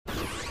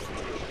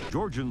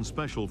Georgian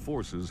special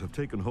forces have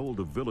taken hold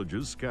of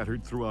villages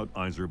scattered throughout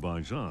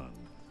Azerbaijan.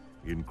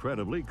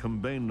 Incredibly,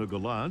 Kombain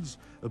Nagaladze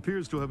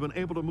appears to have been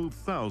able to move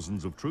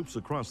thousands of troops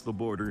across the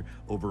border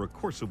over a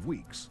course of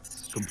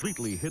weeks,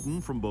 completely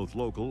hidden from both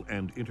local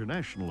and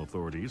international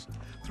authorities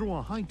through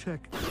a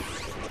high-tech.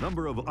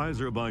 Number of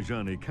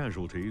Azerbaijani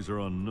casualties are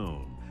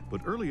unknown,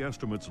 but early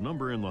estimates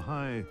number in the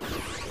high.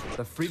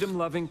 The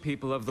freedom-loving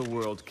people of the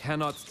world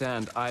cannot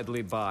stand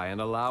idly by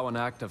and allow an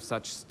act of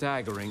such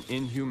staggering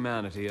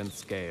inhumanity and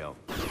scale.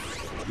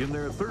 In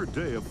their third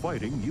day of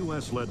fighting,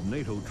 U.S.-led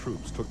NATO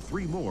troops took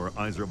 3 more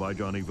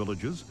Azerbaijani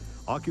villages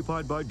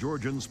occupied by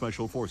Georgian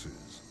special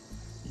forces.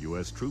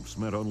 U.S. troops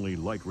met only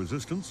light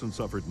resistance and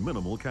suffered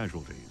minimal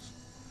casualties.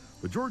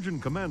 The Georgian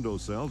commando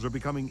cells are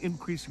becoming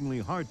increasingly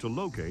hard to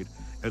locate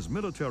as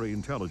military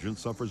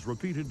intelligence suffers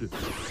repeated.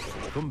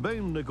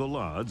 Kombain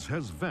Nagaladze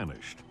has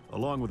vanished,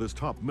 along with his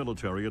top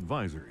military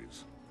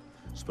advisors.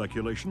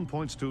 Speculation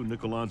points to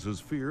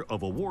Nagaladze's fear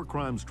of a war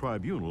crimes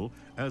tribunal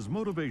as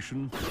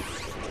motivation.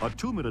 A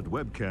 2-minute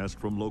webcast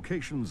from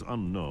locations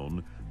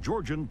unknown,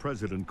 Georgian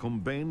President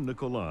Kombain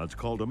Nagaladze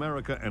called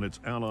America and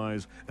its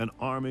allies an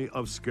army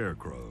of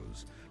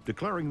scarecrows,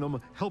 declaring them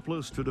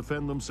helpless to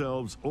defend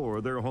themselves or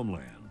their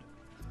homeland.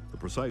 The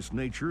precise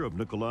nature of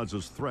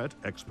Nagaladze's threat,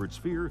 experts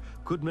fear,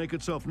 could make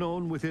itself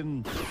known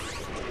within.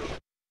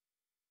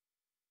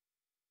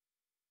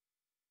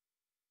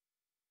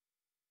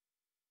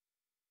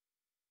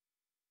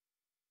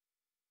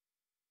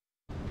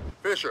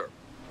 Fisher,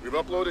 we've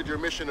uploaded your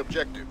mission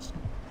objectives.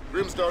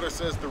 Grimsdaughter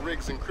says the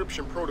rig's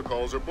encryption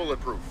protocols are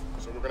bulletproof,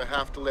 so we're gonna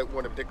have to let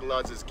one of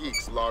Nikoladze's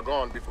geeks log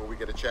on before we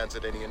get a chance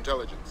at any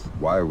intelligence.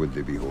 Why would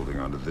they be holding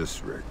onto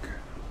this rig?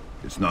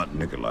 It's not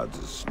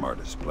Nikoladze's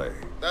smartest play.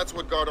 That's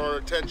what got our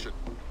attention.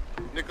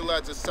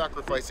 Nikoladze is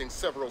sacrificing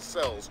several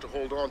cells to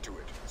hold on to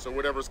it, so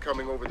whatever's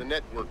coming over the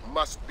network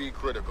must be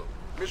critical.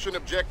 Mission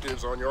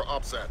objectives on your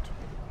OPSAT.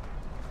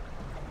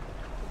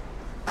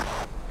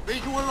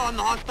 Visual on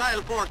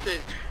hostile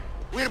forces.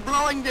 We're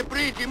blowing the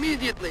bridge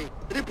immediately.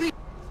 Repeat.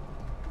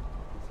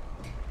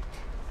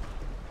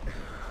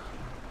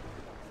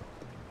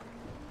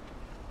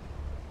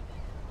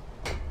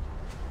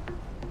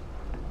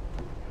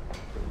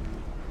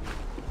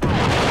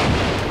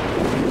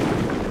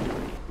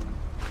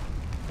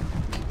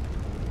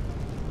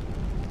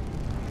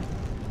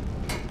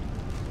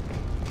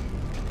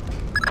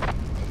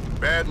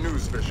 Bad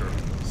news, Fisher.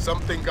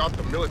 Something got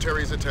the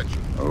military's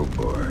attention. Oh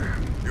boy.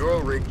 The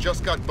oil rig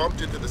just got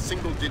bumped into the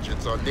single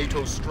digits on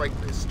NATO's strike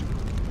list.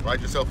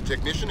 Find yourself a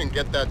technician and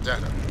get that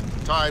data.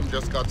 Time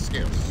just got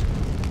scarce.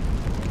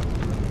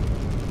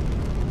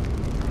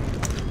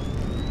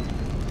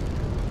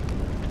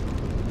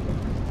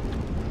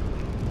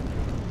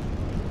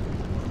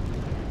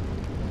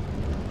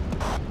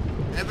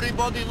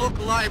 Everybody look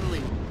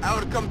lively.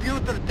 Our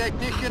computer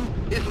technician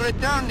is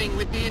returning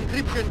with the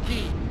encryption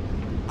key.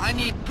 I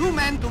need 2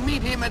 men to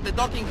meet him at the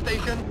docking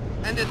station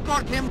and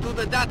escort him to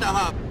the data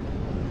hub.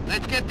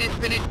 Let's get this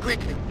finished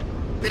quickly.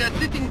 We're a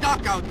sitting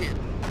duck out here.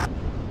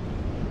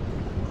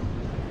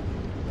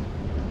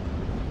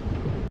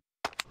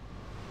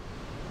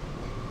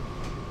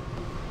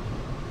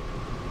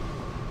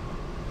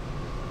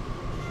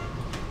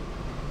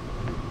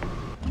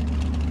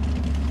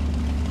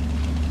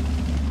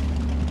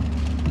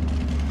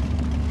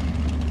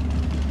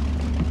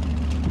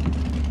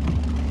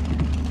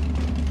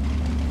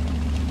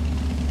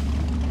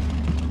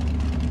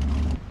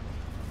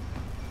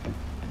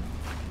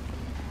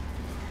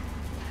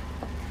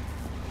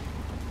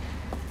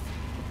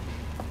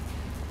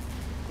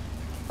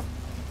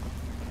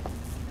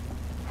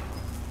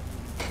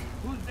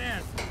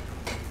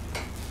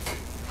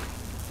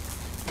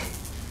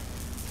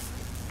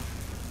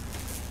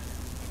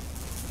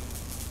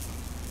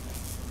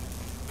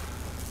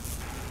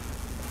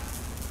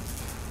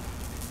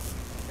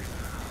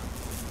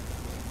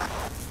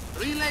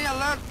 Relay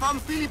alert from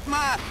Philip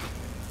Mass.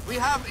 We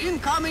have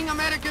incoming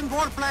American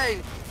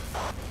warplanes.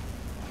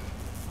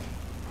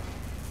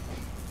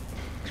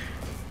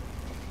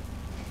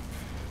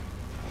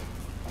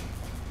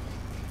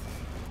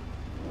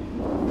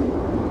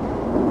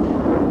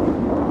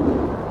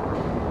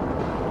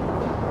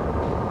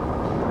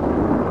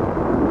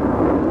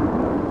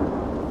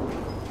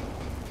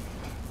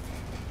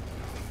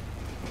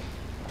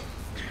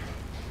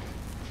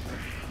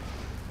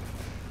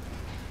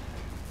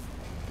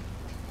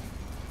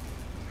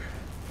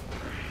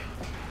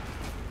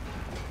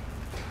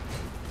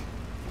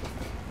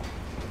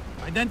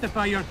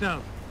 Identify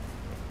yourself.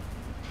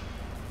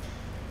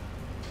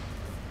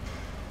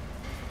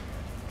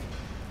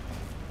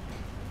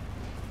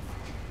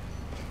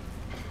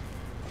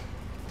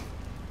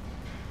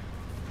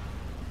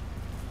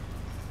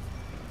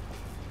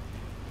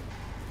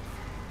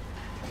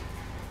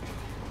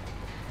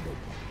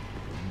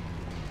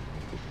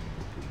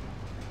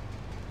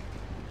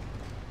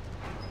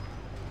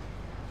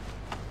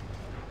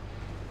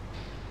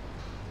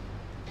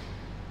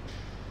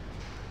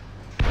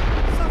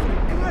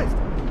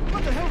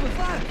 What the hell was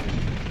that?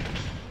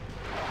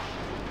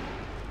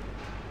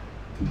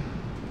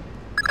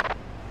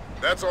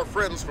 That's our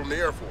friends from the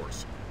Air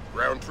Force.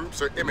 Ground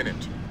troops are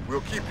imminent.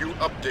 We'll keep you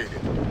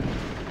updated.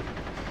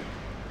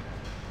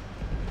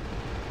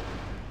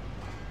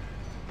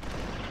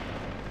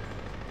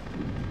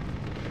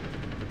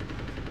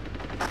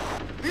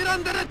 We're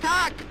under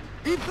attack!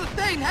 We've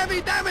sustained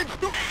heavy damage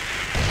to...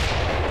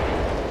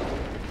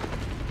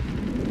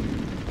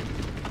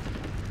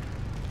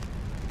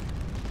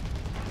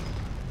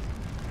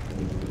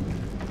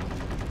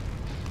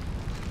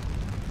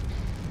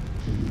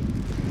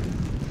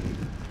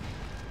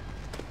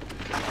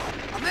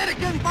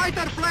 American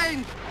fighter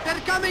planes! They're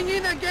coming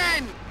in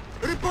again!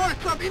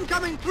 Reports of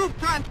incoming troop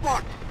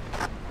transport!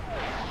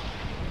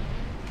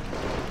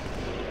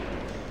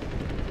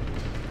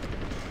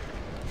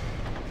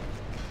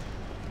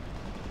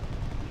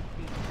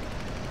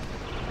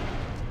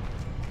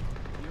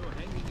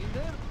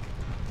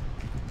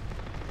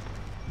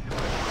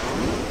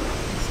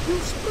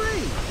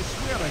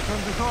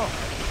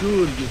 Sure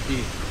you did.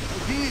 I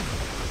did.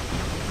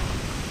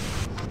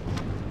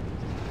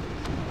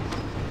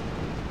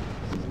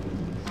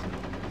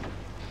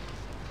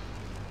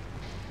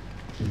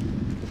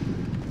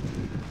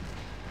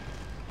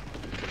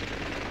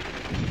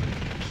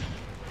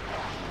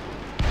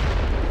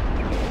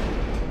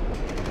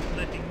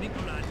 Letting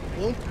Nikolai...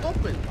 Won't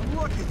open.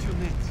 What did you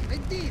miss? I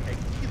did.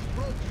 It's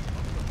broken.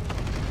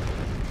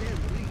 Damn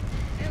ring.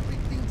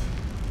 Everything.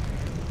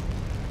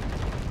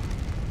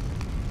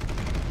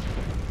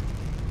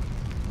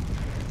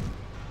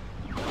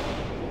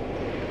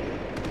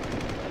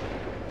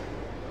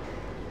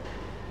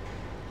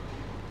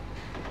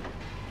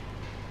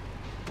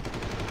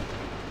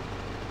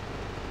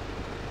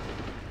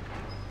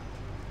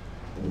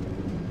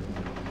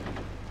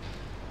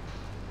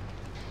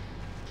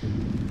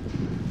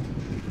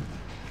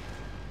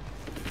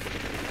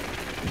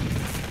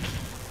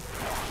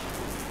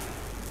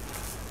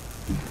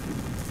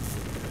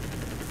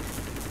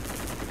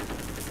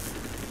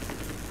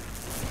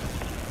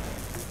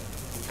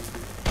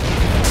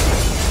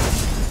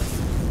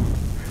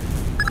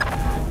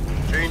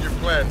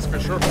 Plans,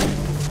 Fisher.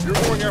 You're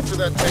going after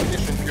that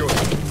technician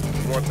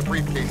Piotr. You want the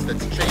briefcase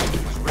that's chained to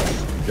his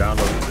wrist.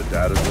 Downloaded the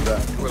data to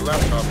that. To a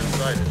laptop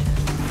inside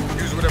it.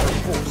 Use whatever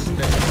force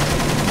necessary.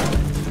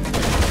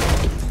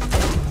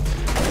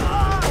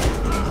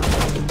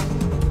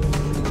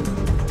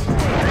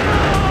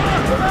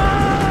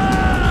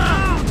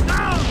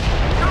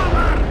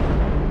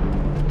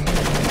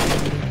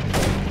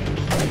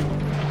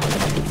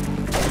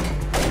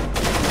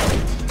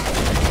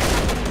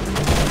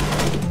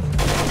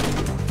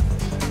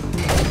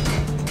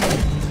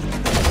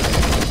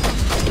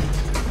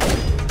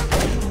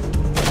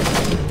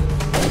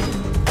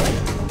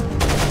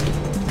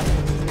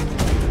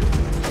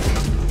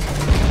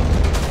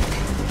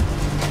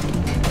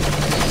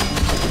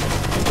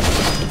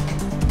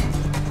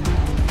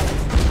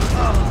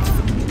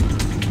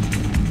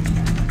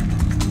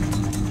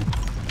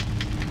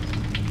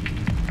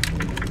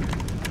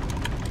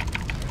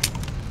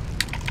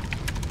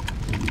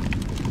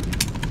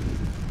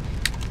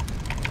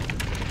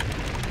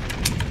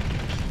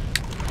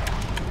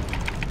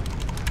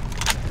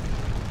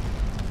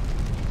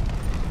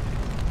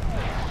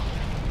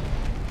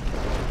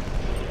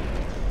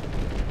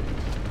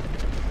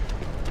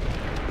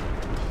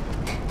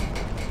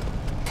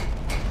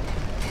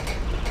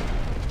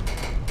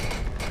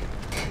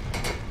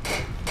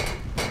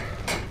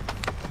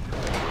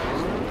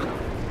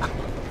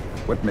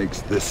 What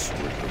makes this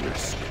worth the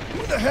risk?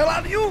 Who the hell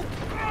are you?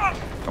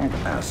 Don't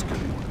ask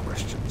any more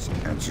questions.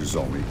 Answers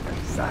only, and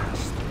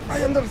fast.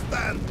 I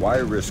understand. Why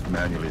risk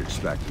manually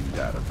extracting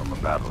data from a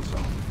battle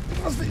zone?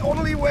 It was the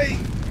only way.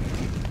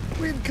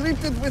 We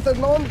encrypted with a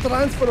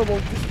non-transferable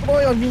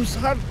destroy or use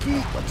hard key.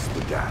 What's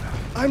the data?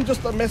 I'm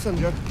just a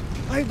messenger.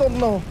 I don't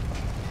know.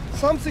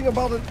 Something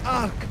about an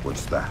ark.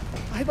 What's that?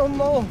 I don't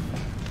know.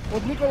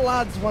 What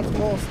Nikolai's wants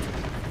most.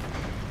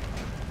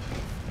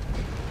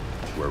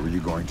 Where were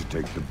you going to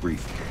take the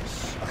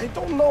briefcase? I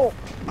don't know.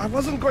 I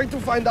wasn't going to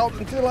find out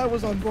until I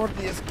was on board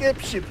the escape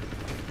ship.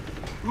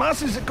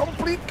 Mass is a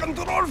complete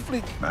control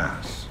freak.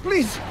 Mass.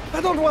 Please,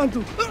 I don't want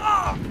to.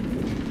 Ah!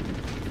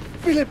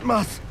 Philip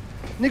Mass,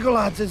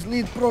 Nikolai's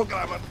lead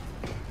programmer.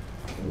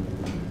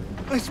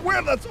 I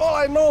swear that's all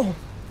I know.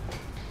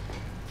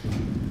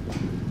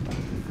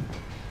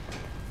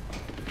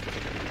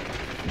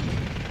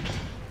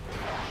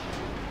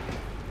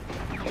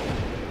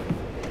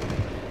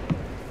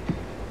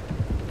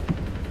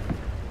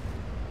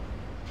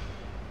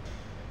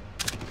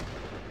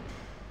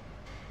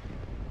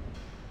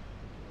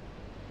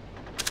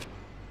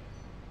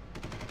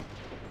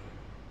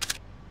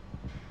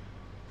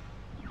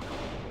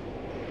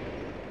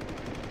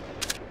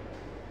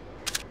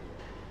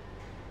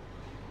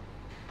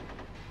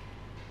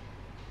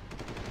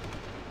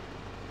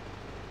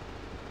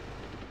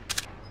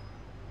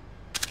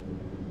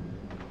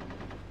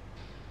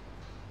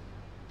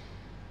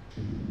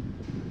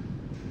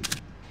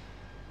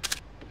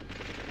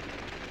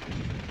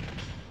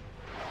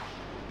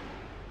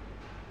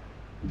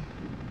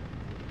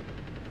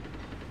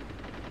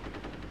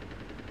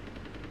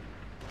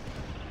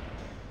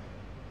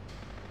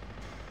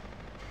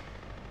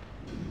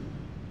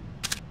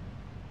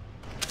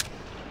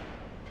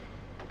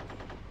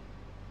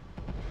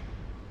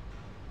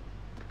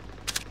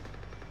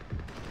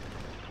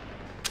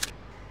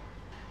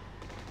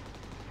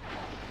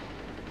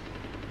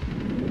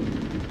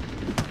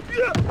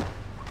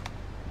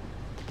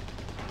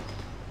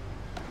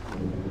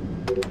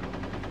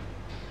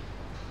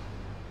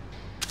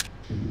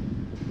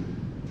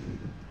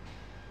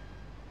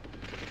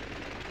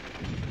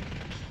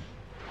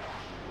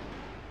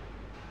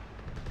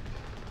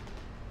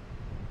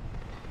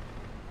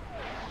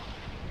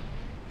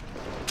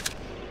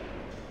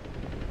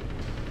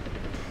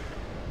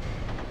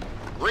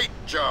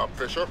 job,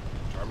 Fisher.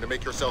 Time to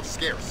make yourself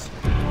scarce.